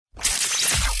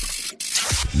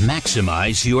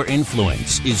Maximize Your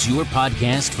Influence is your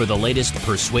podcast for the latest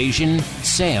persuasion,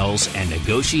 sales, and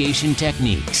negotiation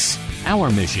techniques. Our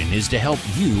mission is to help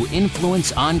you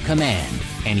influence on command,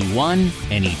 anyone,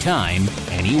 anytime,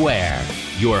 anywhere.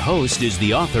 Your host is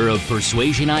the author of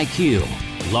Persuasion IQ,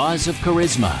 Laws of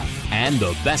Charisma, and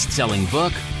the best-selling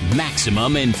book,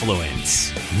 Maximum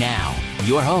Influence. Now,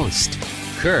 your host,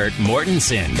 Kurt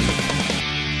Mortensen.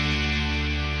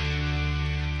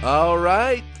 All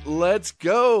right, let's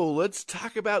go. Let's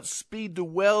talk about speed to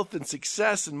wealth and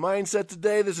success and mindset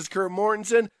today. This is Kurt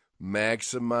Mortensen,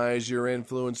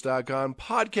 MaximizeYourInfluence.com,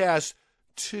 podcast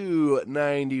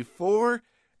 294,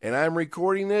 and I'm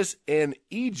recording this in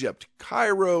Egypt,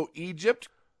 Cairo, Egypt.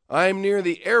 I'm near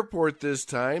the airport this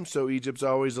time, so Egypt's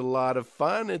always a lot of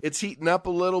fun. It's heating up a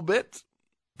little bit,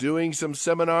 doing some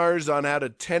seminars on how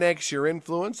to 10x your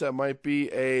influence. That might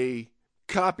be a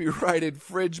copyright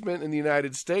infringement in the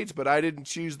United States, but I didn't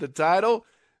choose the title.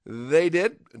 They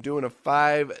did, doing a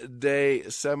 5-day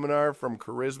seminar from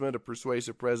charisma to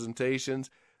persuasive presentations.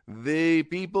 The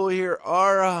people here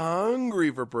are hungry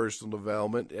for personal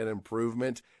development and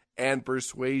improvement and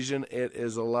persuasion. It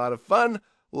is a lot of fun,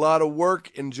 a lot of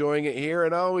work, enjoying it here,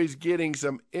 and always getting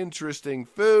some interesting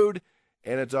food.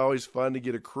 And it's always fun to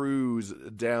get a cruise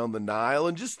down the Nile.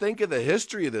 And just think of the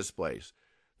history of this place.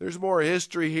 There's more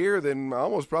history here than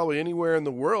almost probably anywhere in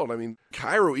the world. I mean,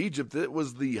 Cairo, Egypt, it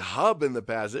was the hub in the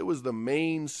past. It was the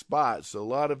main spot. So a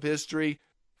lot of history.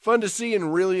 Fun to see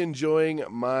and really enjoying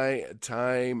my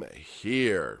time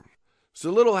here. So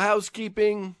a little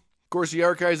housekeeping. Of course, the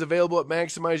archive is available at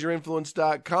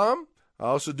MaximizeYourInfluence.com.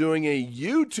 Also doing a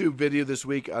YouTube video this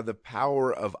week on the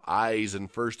power of eyes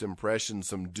and first impressions,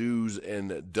 some do's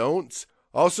and don'ts.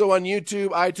 Also on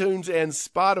YouTube, iTunes, and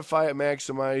Spotify at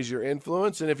Maximize Your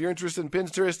Influence. And if you're interested in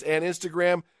Pinterest and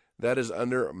Instagram, that is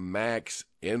under Max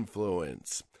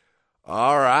Influence.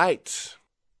 All right.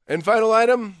 And final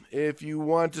item, if you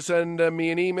want to send me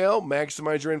an email,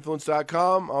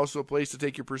 MaximizeYourInfluence.com. Also a place to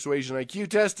take your Persuasion IQ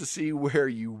test to see where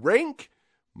you rank.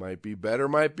 Might be better,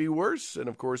 might be worse. And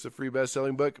of course, the free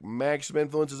best-selling book, Maximum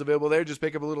Influence, is available there. Just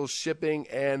pick up a little shipping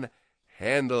and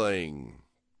handling.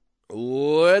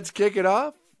 Let's kick it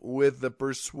off with the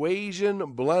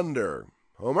persuasion blunder.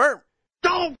 Homer?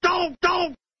 Don't!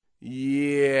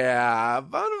 Yeah,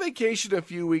 I'm on vacation a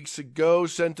few weeks ago,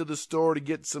 sent to the store to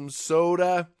get some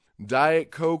soda.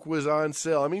 Diet Coke was on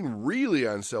sale. I mean, really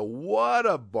on sale. What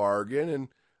a bargain. And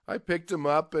I picked them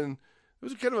up, and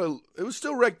it was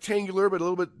still rectangular, but a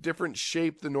little bit different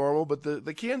shape than normal. But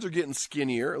the cans are getting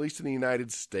skinnier, at least in the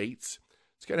United States.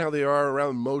 It's kind of how they are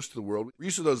around most of the world. We're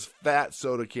used to those fat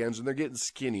soda cans, and they're getting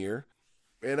skinnier.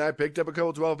 And I picked up a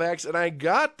couple 12-packs, and I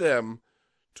got them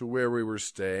to where we were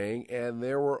staying, and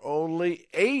there were only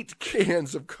 8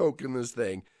 cans of Coke in this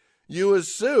thing. You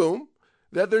assume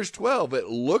that there's 12. It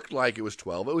looked like it was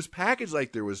 12. It was packaged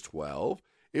like there was 12.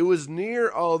 It was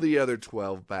near all the other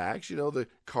 12-packs, the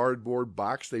cardboard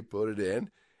box they put it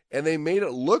in. And they made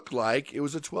it look like it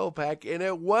was a 12-pack, and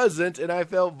it wasn't, and I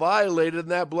felt violated,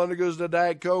 and that blunder goes to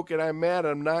Diet Coke, and I'm mad.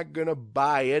 I'm not going to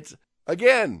buy it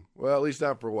again. Well, at least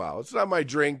not for a while. It's not my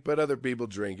drink, but other people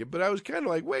drink it. But I was kind of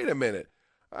like, wait a minute.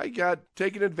 I got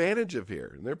taken advantage of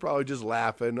here. And they're probably just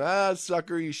laughing.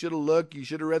 Sucker, you should have looked. You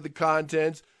should have read the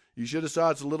contents. You should have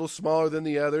saw it's a little smaller than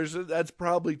the others. That's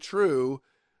probably true,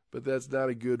 but that's not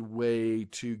a good way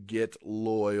to get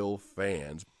loyal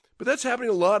fans. But that's happening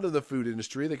a lot in the food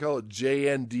industry. They call it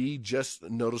JND, just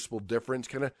noticeable difference,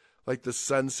 kind of like the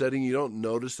sun setting. You don't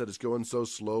notice that it's going so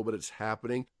slow, but it's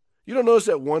happening. You don't notice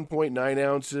that 1.9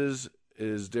 ounces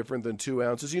is different than 2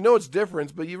 ounces. You know it's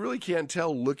different, but you really can't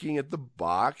tell looking at the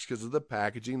box because of the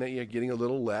packaging that you're getting a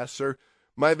little less. Or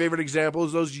my favorite example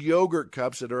is those yogurt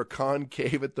cups that are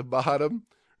concave at the bottom,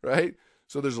 right?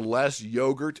 So there's less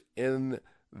yogurt in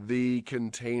the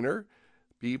container.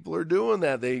 People are doing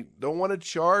that. They don't want to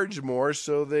charge more,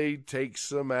 so they take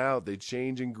some out. They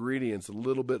change ingredients a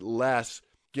little bit less.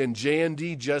 Again,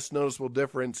 J&D, just noticeable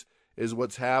difference, is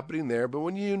what's happening there. But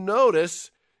when you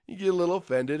notice, you get a little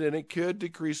offended, and it could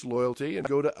decrease loyalty and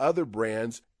go to other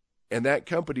brands, and that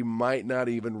company might not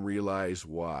even realize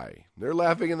why. They're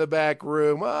laughing in the back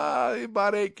room. You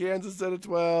bought 8 cans instead of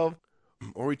 12.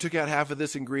 Or we took out half of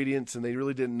this ingredients, and they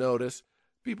really didn't notice.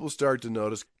 People start to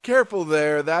notice. Careful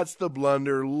there. That's the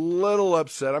blunder. Little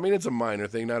upset. I mean, it's a minor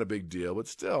thing, not a big deal. But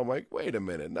still, I'm like, wait a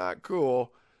minute. Not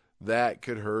cool. That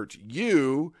could hurt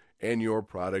you and your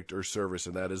product or service.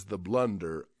 And that is the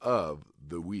blunder of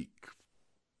the week.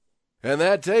 And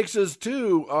that takes us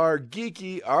to our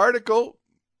geeky article.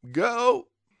 Go.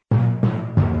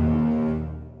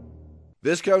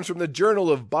 This comes from the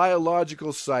Journal of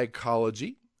Biological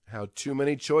Psychology. how too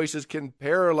many choices can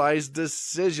paralyze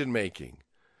decision-making.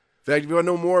 In fact, if you want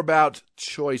to know more about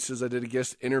choices, I did a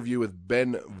guest interview with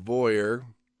Ben Voyer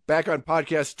back on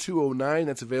podcast 209.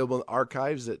 That's available in the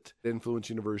archives at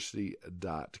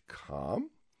influenceuniversity.com.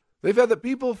 They found that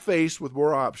people faced with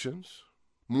more options,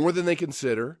 more than they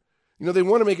consider, they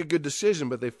want to make a good decision,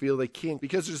 but they feel they can't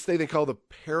because there's this thing they call the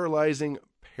paralyzing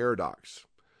paradox.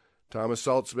 Thomas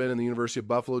Saltzman and the University of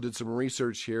Buffalo did some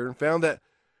research here and found that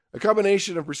a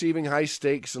combination of perceiving high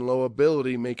stakes and low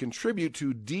ability may contribute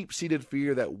to deep-seated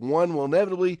fear that one will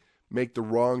inevitably make the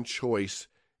wrong choice,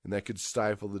 and that could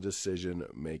stifle the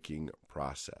decision-making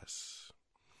process.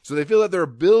 So they feel that their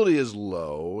ability is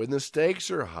low and the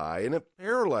stakes are high, and it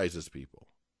paralyzes people.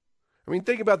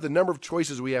 Think about the number of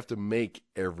choices we have to make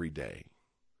every day.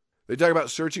 They talk about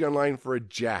searching online for a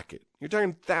jacket. You're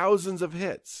talking thousands of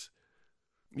hits.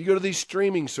 You go to these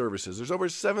streaming services, there's over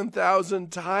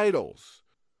 7,000 titles.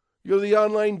 You go to the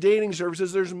online dating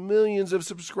services, there's millions of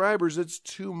subscribers. It's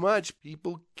too much.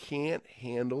 People can't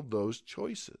handle those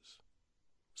choices.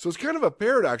 So it's kind of a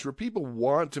paradox where people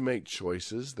want to make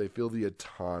choices. They feel the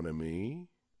autonomy.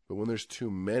 But when there's too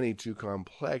many, too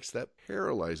complex, that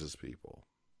paralyzes people.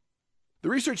 The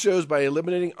research shows by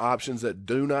eliminating options that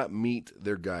do not meet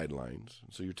their guidelines,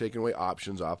 so you're taking away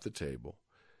options off the table,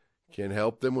 can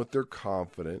help them with their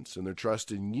confidence and their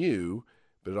trust in you,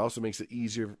 but it also makes it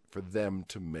easier for them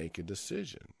to make a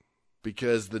decision.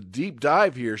 Because the deep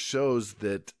dive here shows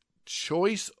that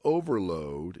choice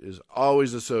overload is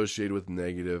always associated with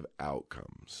negative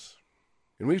outcomes.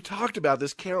 And we've talked about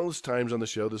this countless times on the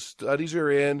show. The studies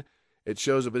are in. It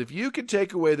shows it. But if you could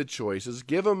take away the choices,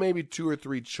 give them maybe 2 or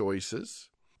 3 choices,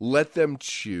 let them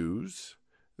choose,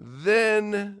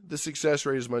 then the success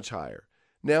rate is much higher.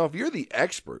 Now, if you're the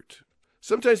expert,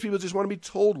 sometimes people just want to be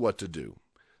told what to do.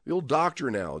 The old doctor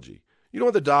analogy. You don't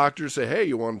want the doctor to say, hey,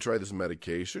 you want to try this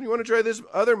medication? You want to try this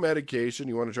other medication?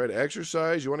 You want to try to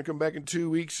exercise? You want to come back in 2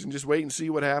 weeks and just wait and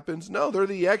see what happens? No, they're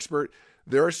the expert.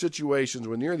 There are situations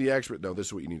when you're the expert, no, this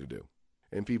is what you need to do.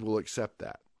 And people will accept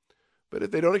that. But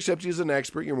if they don't accept you as an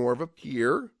expert, you're more of a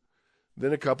peer,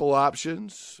 then a couple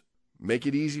options, make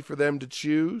it easy for them to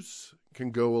choose,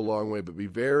 can go a long way, but be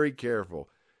very careful.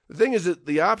 The thing is that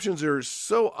the options are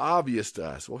so obvious to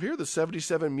us. Well, here are the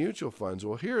 77 mutual funds.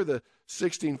 Well, here are the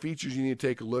 16 features you need to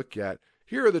take a look at.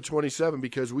 Here are the 27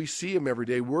 because we see them every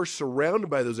day. We're surrounded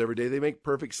by those every day. They make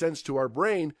perfect sense to our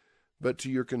brain, but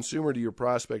to your consumer, to your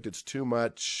prospect, it's too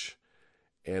much,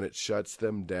 and it shuts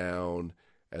them down,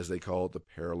 as they call it, the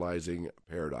paralyzing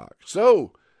paradox.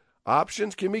 So,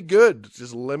 options can be good.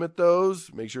 Just limit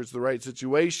those. Make sure it's the right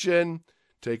situation.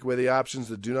 Take away the options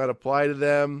that do not apply to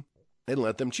them and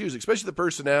let them choose, especially the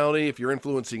personality. If you're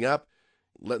influencing up,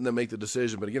 letting them make the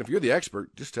decision. But again, if you're the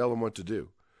expert, just tell them what to do.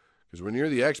 Because when you're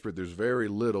the expert, there's very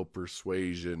little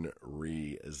persuasion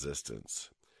resistance.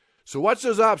 So watch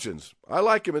those options. I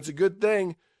like them. It's a good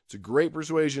thing. It's a great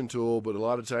persuasion tool, but a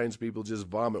lot of times people just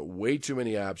vomit way too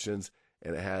many options,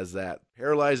 and it has that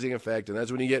paralyzing effect. And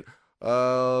that's when you get,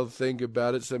 think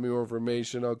about it, send me more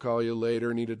information, I'll call you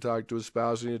later, need to talk to a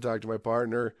spouse, need to talk to my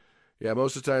partner. Yeah,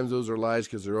 most of the times those are lies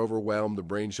because they're overwhelmed, the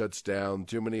brain shuts down,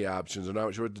 too many options, they're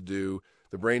not sure what to do.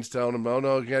 The brain's telling them, oh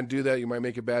no, you can't do that, you might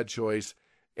make a bad choice,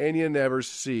 and you never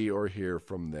see or hear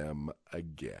from them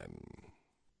again.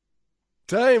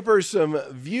 Time for some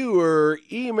viewer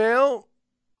email.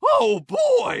 Oh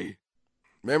boy!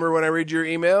 Remember, when I read your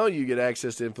email, you get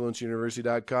access to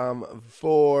InfluenceUniversity.com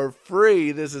for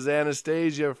free. This is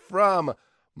Anastasia from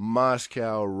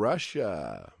Moscow,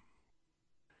 Russia.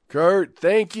 Kurt,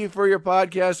 thank you for your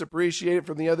podcast. Appreciate it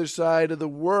from the other side of the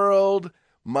world.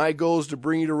 My goal is to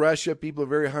bring you to Russia. People are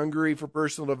very hungry for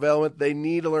personal development. They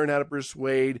need to learn how to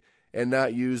persuade and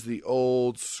not use the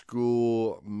old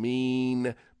school,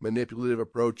 mean, manipulative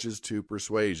approaches to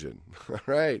persuasion. All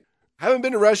right. I haven't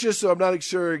been to Russia, so I'm not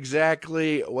sure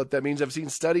exactly what that means. I've seen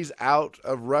studies out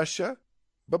of Russia,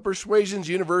 but persuasion's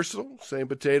universal. Same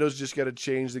potatoes, just got to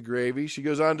change the gravy. She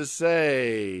goes on to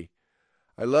say,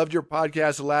 I loved your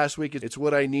podcast last week. It's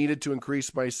what I needed to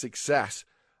increase my success.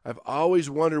 I've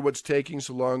always wondered what's taking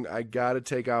so long. I got to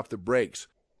take off the brakes.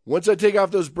 Once I take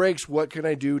off those brakes, what can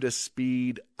I do to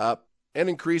speed up and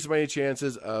increase my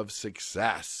chances of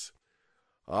success?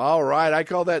 All right, I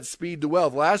call that speed to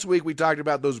wealth. Last week we talked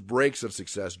about those brakes of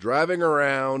success, driving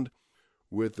around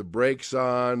with the brakes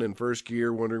on in first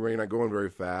gear, wondering why you're not going very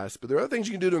fast. But there are other things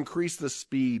you can do to increase the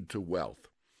speed to wealth.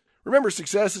 Remember,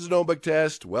 success is a notebook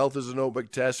test. Wealth is a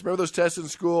notebook test. Remember those tests in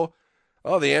school?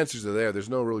 Oh, the answers are there. There's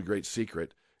no really great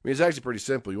secret. I mean, it's actually pretty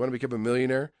simple. You want to become a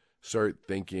millionaire? Start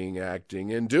thinking,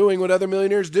 acting, and doing what other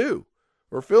millionaires do.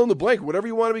 Or fill in the blank, whatever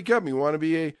you want to become. You want to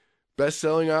be a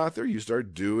best-selling author, you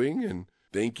start doing and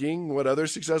thinking what other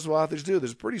successful authors do.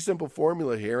 There's a pretty simple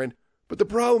formula here, but the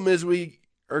problem is we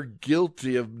are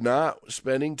guilty of not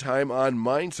spending time on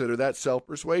mindset or that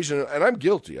self-persuasion, and I'm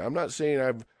guilty. I'm not saying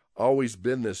I've always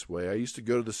been this way. I used to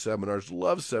go to the seminars,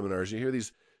 love seminars. You hear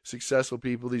these successful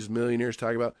people, these millionaires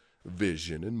talk about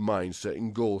vision and mindset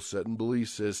and goal set and belief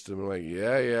system. I'm like,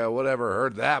 yeah, whatever,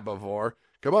 heard that before.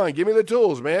 Come on, give me the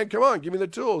tools, man. Come on, give me the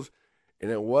tools.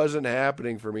 And it wasn't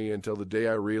happening for me until the day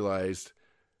I realized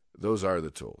those are the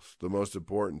tools, the most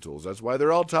important tools. That's why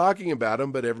they're all talking about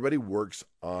them, but everybody works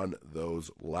on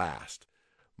those last.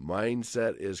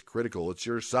 Mindset is critical. It's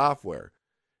your software.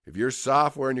 If your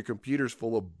software and your computer's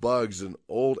full of bugs and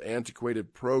old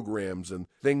antiquated programs and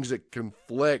things that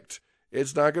conflict,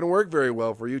 it's not going to work very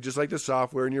well for you, just like the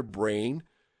software in your brain.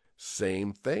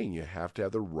 Same thing. You have to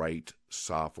have the right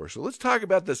software. So let's talk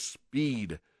about the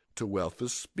speed to wealth, the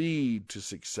speed to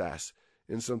success,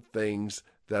 and some things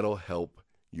that'll help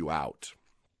you out.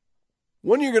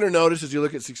 One you're going to notice as you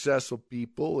look at successful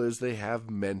people is they have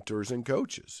mentors and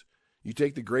coaches. You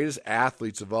take the greatest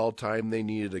athletes of all time, they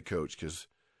needed a coach because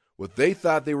what they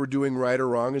thought they were doing right or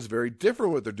wrong is very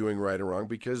different what they're doing right or wrong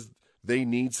because they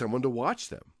need someone to watch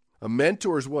them. A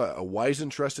mentor is what? A wise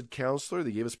and trusted counselor.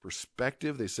 They give us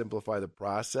perspective. They simplify the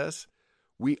process.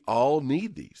 We all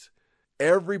need these.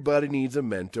 Everybody needs a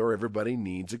mentor. Everybody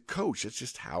needs a coach. It's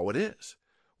just how it is.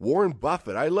 Warren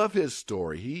Buffett, I love his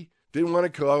story. He didn't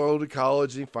want to go to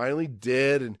college, and he finally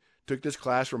did, and took this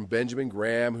class from Benjamin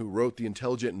Graham, who wrote The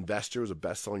Intelligent Investor. It was a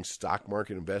best-selling stock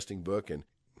market investing book. And,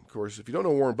 of course, if you don't know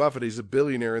Warren Buffett, he's a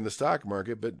billionaire in the stock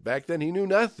market, but back then he knew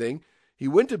nothing. He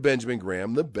went to Benjamin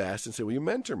Graham, the best, and said, will you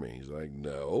mentor me? He's like,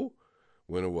 no.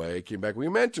 Went away, came back, will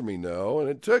you mentor me? No. And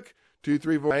it took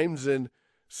 2-3 times and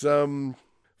some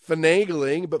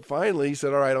finagling, but finally he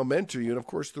said, all right, I'll mentor you. And, of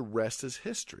course, the rest is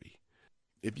history.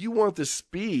 If you want the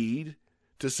speed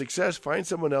to success, find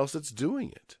someone else that's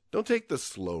doing it. Don't take the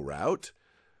slow route.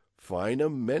 Find a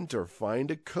mentor.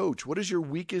 Find a coach. What is your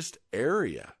weakest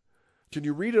area? Can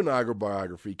you read an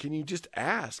autobiography? Can you just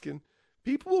ask? And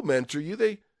people will mentor you.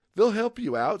 They'll help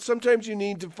you out. Sometimes you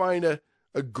need to find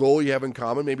a goal you have in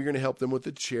common. Maybe you're going to help them with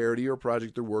a charity or a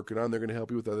project they're working on. They're going to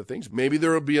help you with other things. Maybe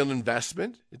there will be an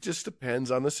investment. It just depends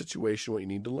on the situation, what you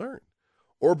need to learn.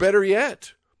 Or better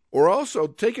yet, or also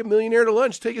take a millionaire to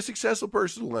lunch. Take a successful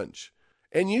person to lunch.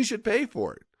 And you should pay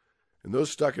for it. And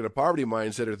those stuck in a poverty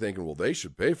mindset are thinking, well, they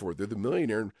should pay for it. They're the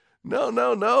millionaire.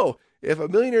 No. If a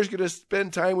millionaire is going to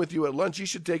spend time with you at lunch, you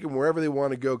should take them wherever they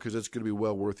want to go because it's going to be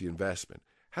well worth the investment.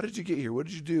 How did you get here? What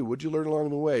did you do? What did you learn along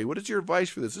the way? What is your advice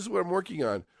for this? This is what I'm working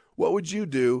on. What would you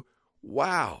do?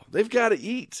 Wow, they've got to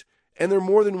eat. And they're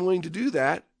more than willing to do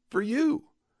that for you.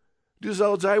 Do this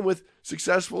all the time with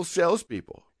successful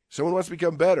salespeople. Someone wants to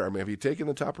become better. I mean, have you taken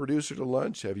the top producer to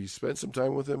lunch? Have you spent some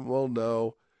time with him? Well,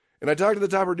 no. And I talk to the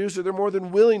top producer. They're more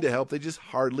than willing to help. They just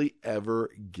hardly ever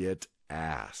get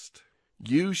asked.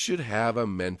 You should have a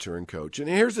mentor and coach. And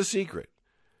here's the secret.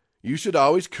 You should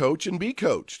always coach and be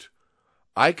coached.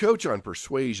 I coach on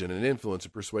persuasion and influence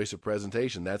and persuasive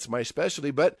presentation. That's my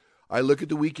specialty, but I look at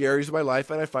the weak areas of my life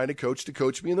and I find a coach to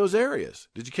coach me in those areas.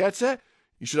 Did you catch that?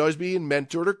 You should always be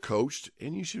mentored or coached,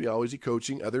 and you should always be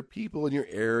coaching other people in your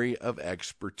area of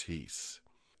expertise.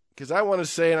 Because I want to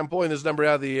say, and I'm pulling this number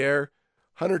out of the air,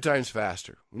 100 times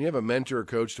faster. When you have a mentor or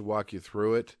coach to walk you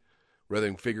through it, rather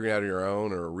than figuring it out on your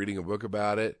own or reading a book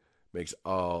about it, makes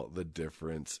all the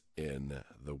difference in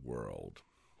the world.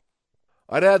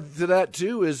 I'd add to that,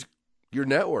 too, is your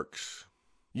networks.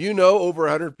 You know over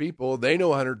 100 people. They know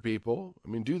 100 people.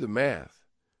 I mean, do the math.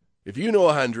 If you know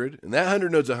 100, and that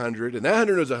 100 knows 100, and that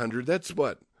 100 knows 100, that's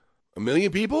what? 1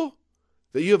 million people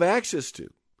that you have access to.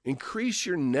 Increase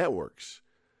your networks.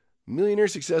 Millionaire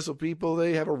successful people,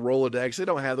 they have a Rolodex. They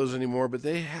don't have those anymore, but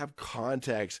they have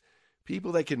contacts,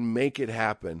 people that can make it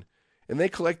happen. And they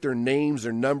collect their names,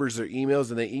 their numbers, their emails,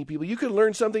 and they eat people. You can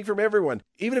learn something from everyone.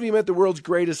 Even if you met the world's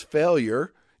greatest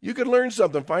failure, you could learn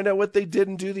something. Find out what they did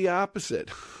and do the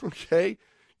opposite. Okay?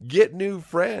 Get new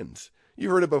friends.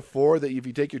 You've heard it before that if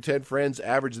you take your 10 friends,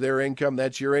 average their income,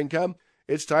 that's your income.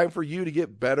 It's time for you to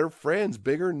get better friends,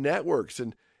 bigger networks,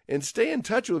 and stay in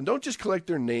touch with them. Don't just collect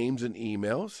their names and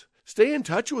emails. Stay in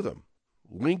touch with them.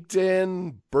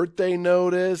 LinkedIn, birthday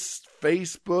notice,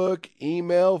 Facebook,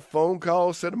 email, phone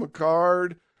call, send them a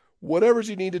card. Whatever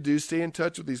you need to do, stay in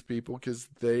touch with these people because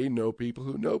they know people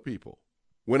who know people.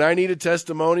 When I needed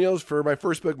testimonials for my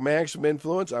first book, Maximum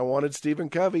Influence, I wanted Stephen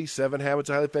Covey, 7 Habits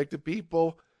of Highly Effective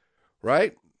People.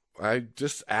 Right? I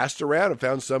just asked around and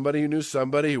found somebody who knew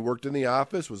somebody who worked in the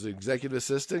office, was an executive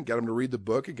assistant, got him to read the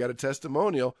book and got a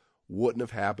testimonial. Wouldn't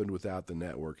have happened without the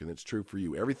network, and it's true for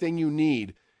you. Everything you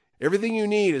need Everything you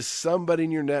need is somebody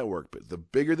in your network, but the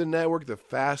bigger the network, the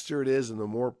faster it is and the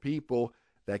more people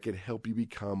that can help you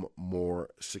become more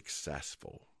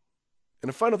successful. And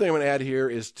the final thing I'm going to add here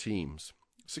is teams.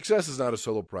 Success is not a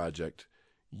solo project.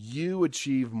 You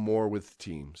achieve more with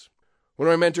teams. One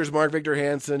of my mentors, Mark Victor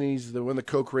Hansen, he's one of the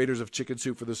co-creators of Chicken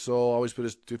Soup for the Soul, always put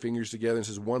his two fingers together and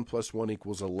says 1 + 1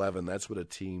 = 11. That's what a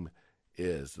team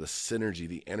is, the synergy,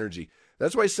 the energy.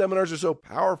 That's why seminars are so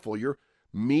powerful. You're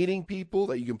meeting people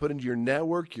that you can put into your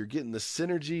network. You're getting the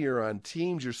synergy. You're on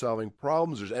teams. You're solving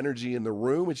problems. There's energy in the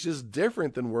room. It's just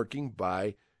different than working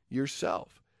by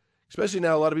yourself. Especially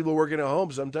now, a lot of people are working at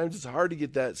home. Sometimes it's hard to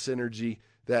get that synergy,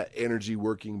 that energy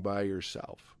working by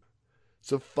yourself.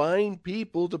 So find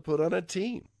people to put on a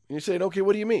team. And you're saying, okay,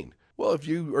 what do you mean? Well, if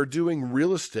you are doing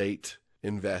real estate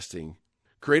investing,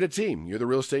 create a team. You're the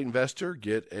real estate investor.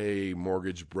 Get a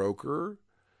mortgage broker,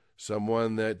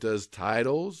 someone that does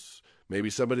titles, maybe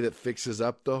somebody that fixes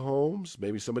up the homes,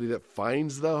 maybe somebody that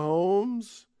finds the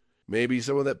homes, maybe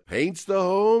someone that paints the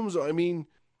homes. I mean,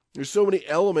 there's so many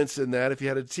elements in that. If you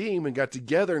had a team and got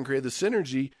together and created the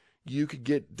synergy, you could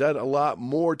get done a lot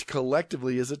more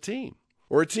collectively as a team.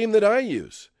 Or a team that I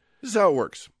use. This is how it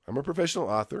works. I'm a professional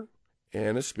author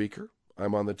and a speaker.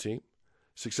 I'm on the team.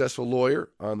 Successful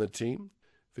lawyer on the team.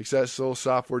 Successful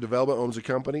software development, owns a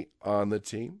company, on the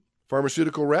team.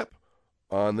 Pharmaceutical rep,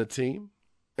 on the team.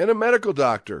 And a medical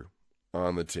doctor,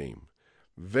 on the team.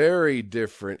 Very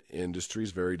different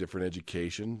industries, very different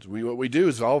educations. What we do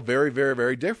is all very, very,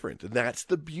 very different. And that's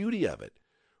the beauty of it.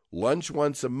 Lunch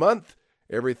once a month.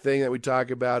 Everything that we talk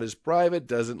about is private,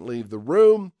 doesn't leave the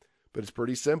room. But it's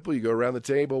pretty simple. You go around the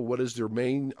table. What is your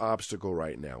main obstacle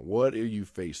right now? What are you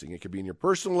facing? It could be in your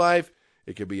personal life.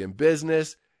 It could be in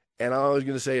business. And all I was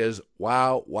going to say is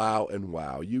wow, wow, and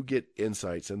wow. You get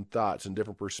insights and thoughts and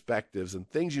different perspectives and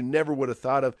things you never would have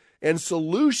thought of and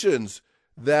solutions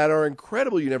that are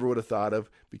incredible you never would have thought of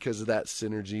because of that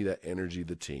synergy, that energy,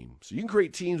 the team. So you can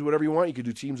create teams whatever you want. You can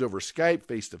do teams over Skype,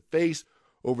 face-to-face,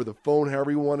 over the phone,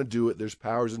 however you want to do it. There's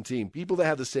powers in team. People that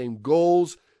have the same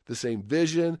goals, the same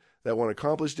vision, that want to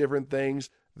accomplish different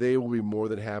things, they will be more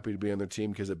than happy to be on their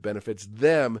team because it benefits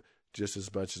them just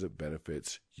as much as it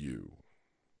benefits you.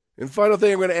 And final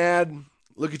thing I'm going to add,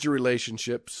 look at your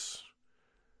relationships.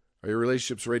 Are your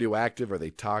relationships radioactive? Are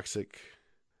they toxic?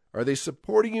 Are they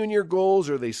supporting you in your goals,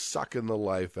 or are they sucking the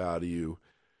life out of you?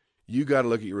 You got to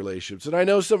look at your relationships. And I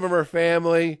know some of them are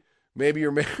family. Maybe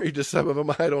you're married to some of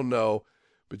them. I don't know.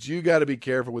 But you got to be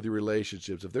careful with your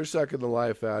relationships. If they're sucking the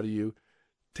life out of you,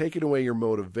 taking away your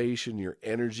motivation, your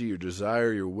energy, your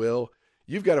desire, your will,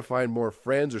 you've got to find more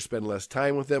friends or spend less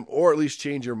time with them, or at least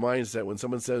change your mindset when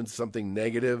someone says something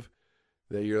negative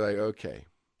that you're like, okay,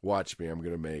 watch me. I'm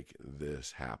going to make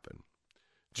this happen.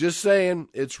 Just saying,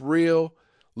 it's real.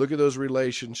 Look at those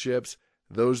relationships.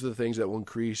 Those are the things that will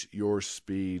increase your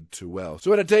speed to wealth.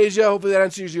 So Anastasia, hopefully that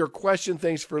answers your question.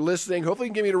 Thanks for listening. Hopefully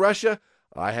you can get me to Russia.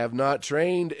 I have not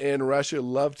trained in Russia.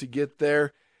 Love to get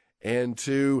there and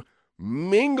to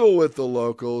mingle with the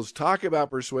locals, talk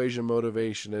about persuasion,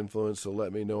 motivation, influence, so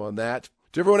let me know on that.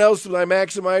 To everyone else, my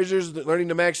maximizers, learning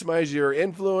to maximize your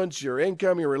influence, your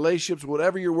income, your relationships,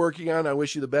 whatever you're working on, I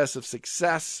wish you the best of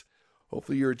success.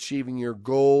 Hopefully you're achieving your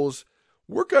goals.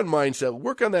 Work on mindset.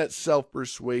 Work on that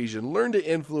self-persuasion. Learn to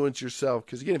influence yourself,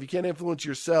 because again, if you can't influence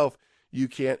yourself, you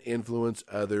can't influence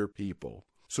other people.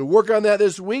 So work on that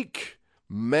this week.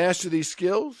 Master these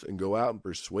skills and go out and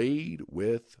persuade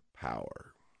with power.